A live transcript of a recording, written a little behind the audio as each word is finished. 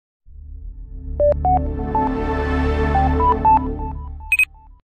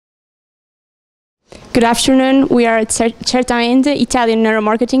Good afternoon. We are at Certamente Italian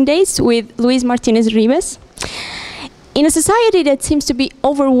Neuromarketing Days with Lluis Martínez Ribes. In a society that seems to be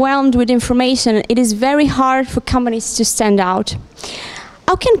overwhelmed with information, it is very hard for companies to stand out.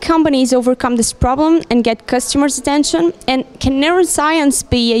 How can companies overcome this problem and get customers' attention? And can neuroscience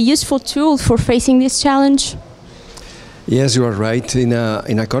be a useful tool for facing this challenge? Yes, you are right. In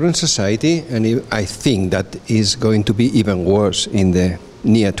a current society, and I think that is going to be even worse in the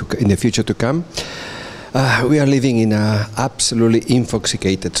future to come. We are living in an absolutely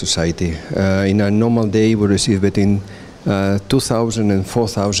intoxicated society. In a normal day, we receive between 2,000 and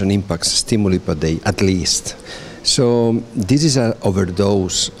 4,000 impacts, stimuli per day, at least. So this is an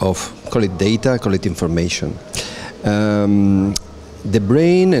overdose of, call it data, call it information. The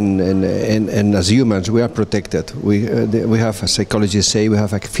brain and as humans, we are protected. We have, as psychologists say, we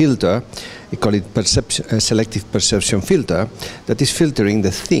have a filter. We call it selective perception filter that is filtering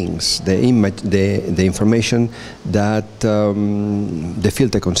the things, the image, the information that the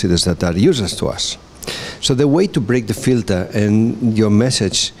filter considers that are useless to us. So the way to break the filter and your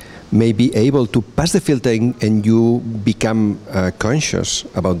message may be able to pass the filter and you become conscious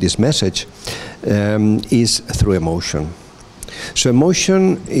about this message is through emotion. So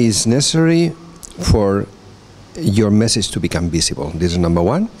emotion is necessary for your message to become visible. This is number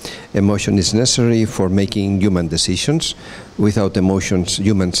one. Emotion is necessary for making human decisions. Without emotions,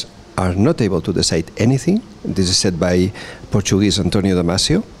 humans are not able to decide anything. This is said by Portuguese Antonio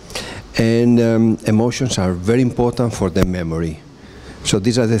Damasio. And emotions are very important for the memory. So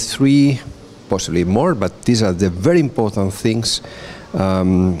these are the three, possibly more, but these are the very important things,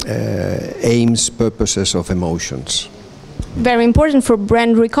 aims, purposes of emotions. Very important for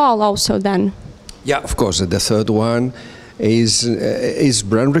brand recall also then. Yeah, of course. The third one is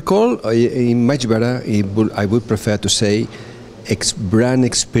brand recall. Much better, I would prefer to say brand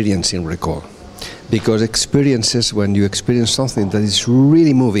experiencing recall. Because experiences, when you experience something that is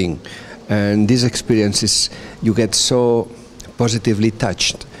really moving, and these experiences, you get so positively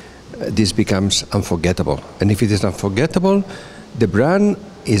touched, this becomes unforgettable. And if it is unforgettable, the brand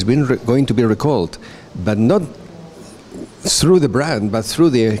is going to be recalled, but not through the brand, but through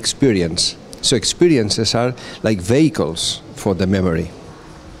the experience. So experiences are like vehicles for the memory.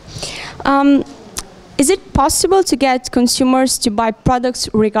 Is it possible to get consumers to buy products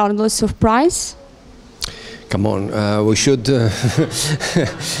regardless of price? Come on, we should.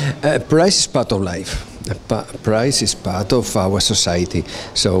 Price is part of life. Price is part of our society.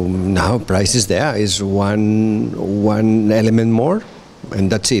 So now price is there, is one element more,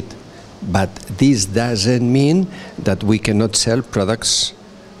 and that's it. But this doesn't mean that we cannot sell products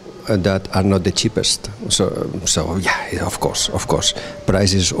that are not the cheapest. So yeah, of course.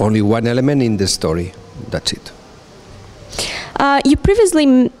 Price is only one element in the story. That's it. You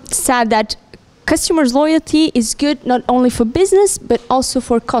previously said that customers' loyalty is good not only for business, but also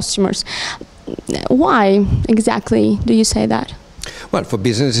for customers. Why exactly do you say that? Well, for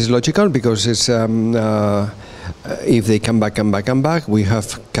business it's logical because it's if they come back, we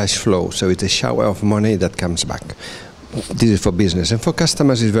have cash flow. So it's a shower of money that comes back. This is for business. And for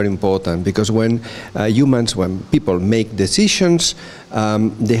customers it's very important because when when people make decisions,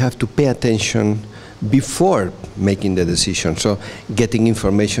 they have to pay attention before making the decision. So getting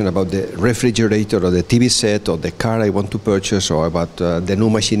information about the refrigerator or the TV set or the car I want to purchase or about the new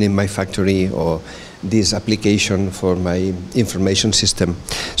machine in my factory or this application for my information system.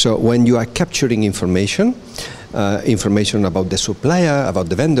 So when you are capturing information, information about the supplier, about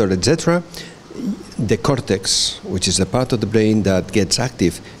the vendor, etc., the cortex, which is the part of the brain that gets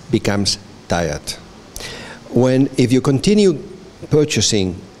active, becomes tired. If you continue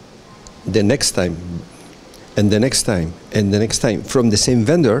purchasing the next time, and the next time, and the next time from the same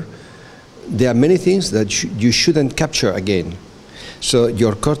vendor, there are many things that you shouldn't capture again. So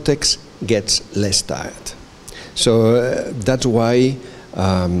your cortex gets less tired. So that's why,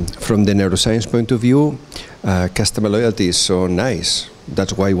 from the neuroscience point of view, customer loyalty is so nice.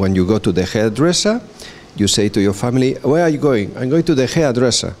 That's why when you go to the hairdresser, you say to your family, where are you going? I'm going to the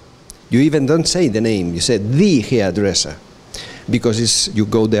hairdresser. You even don't say the name, you say the hairdresser. Because you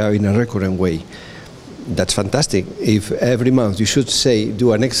go there in a recurrent way. That's fantastic. If every month you should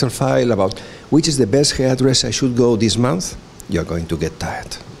do an Excel file about which is the best hairdresser I should go this month, you're going to get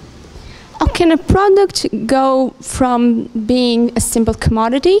tired. How can a product go from being a simple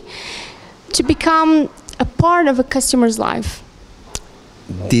commodity to become a part of a customer's life?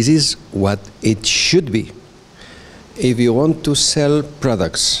 This is what it should be. If you want to sell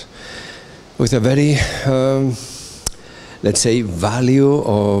products with a very let's say, value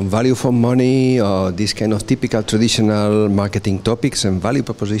or value for money or this kind of typical traditional marketing topics and value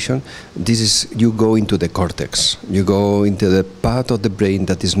proposition, you go into the cortex. You go into the part of the brain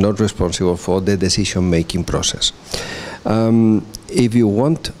that is not responsible for the decision-making process. If you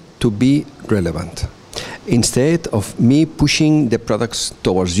want to be relevant, instead of me pushing the products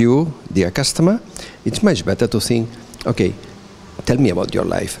towards you, dear customer, it's much better to think, okay, tell me about your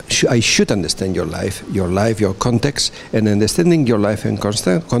life. I should understand your life, your context, and understanding your life and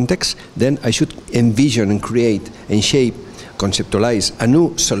context, then I should envision and create and shape, conceptualize a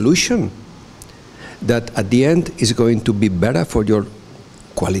new solution that at the end is going to be better for your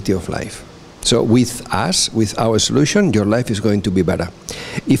quality of life. So with us, with our solution, your life is going to be better.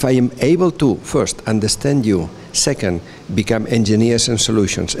 If I am able to, first, understand you, second, become engineers and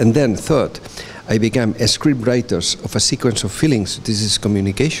solutions, and then third, I become a script writers of a sequence of feelings. This is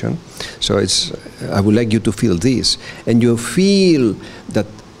communication. So I would like you to feel this. And you feel that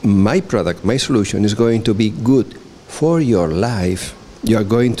my product, my solution is going to be good for your life. You are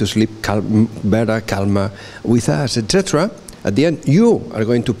going to sleep better, calmer with us, etc. At the end, you are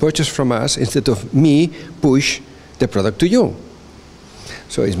going to purchase from us instead of me push the product to you.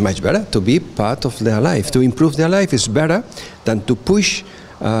 So it's much better to be part of their life. To improve their life is better than to push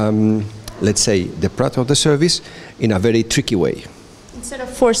let's say, the product or the service in a very tricky way. Instead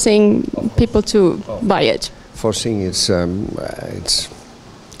of forcing people to buy it. Forcing is, it's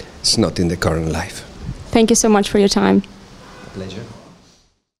not in the current life. Thank you so much for your time. Pleasure.